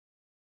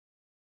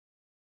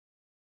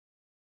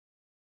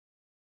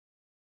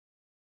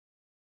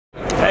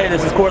Hey,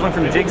 this is Cortland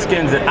from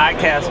JigSkinz at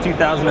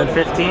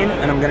ICast2015,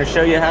 and I'm going to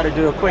show you how to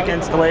do a quick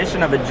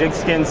installation of a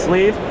JigSkinz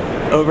sleeve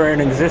over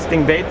an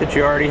existing bait that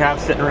you already have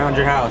sitting around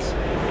your house.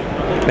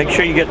 Make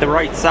sure you get the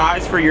right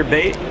size for your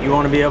bait. You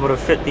want to be able to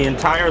fit the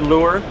entire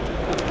lure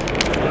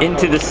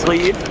into the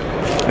sleeve.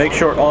 Make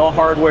sure all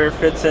hardware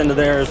fits into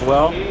there as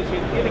well.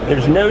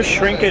 There's no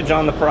shrinkage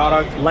on the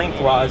product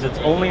lengthwise, it's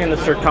only in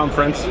the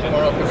circumference.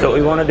 So what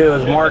we want to do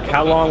is mark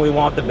how long we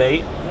want the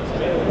bait.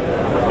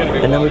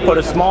 And then we put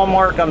a small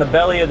mark on the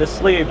belly of the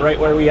sleeve right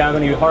where we have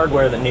any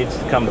hardware that needs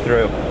to come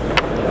through.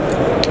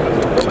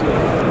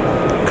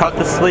 Cut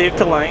the sleeve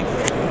to length.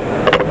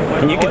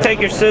 And you can take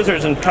your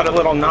scissors and cut a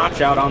little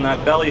notch out on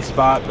that belly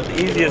spot, but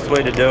the easiest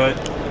way to do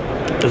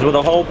it is with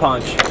a hole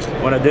punch.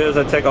 What I do is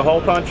I take a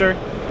hole puncher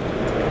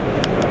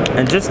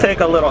and just take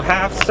a little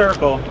half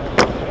circle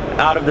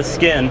out of the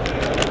skin,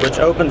 which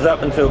opens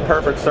up into a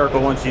perfect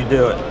circle once you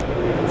do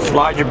it.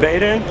 Slide your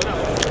bait in.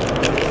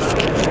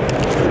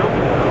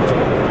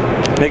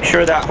 Make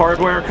sure that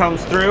hardware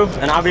comes through,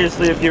 and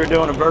obviously if you were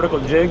doing a vertical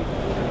jig,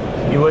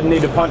 you wouldn't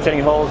need to punch any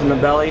holes in the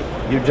belly.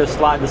 You'd just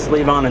slide the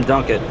sleeve on and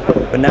dunk it.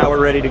 But now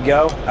we're ready to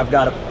go. I've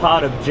got a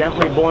pot of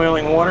gently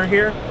boiling water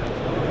here.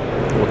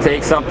 We'll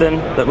take something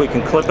that we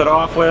can clip it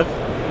off with.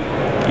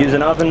 Use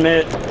an oven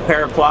mitt, a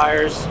pair of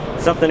pliers,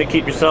 something to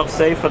keep yourself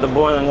safe with the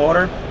boiling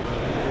water.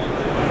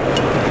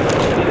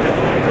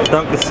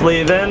 Dunk the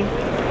sleeve in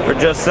for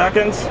just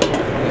seconds.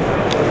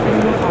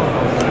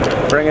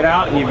 Bring it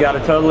out and you've got a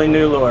totally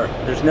new lure.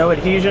 There's no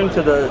adhesion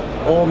to the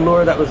old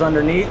lure that was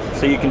underneath,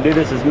 so you can do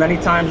this as many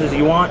times as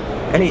you want.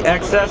 Any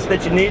excess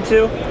that you need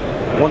to,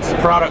 once the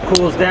product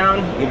cools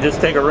down, you just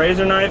take a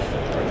razor knife,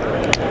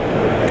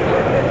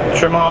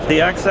 trim off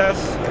the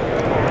excess,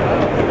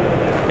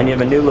 and you have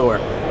a new lure.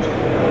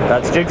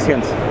 That's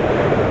JigSkinz.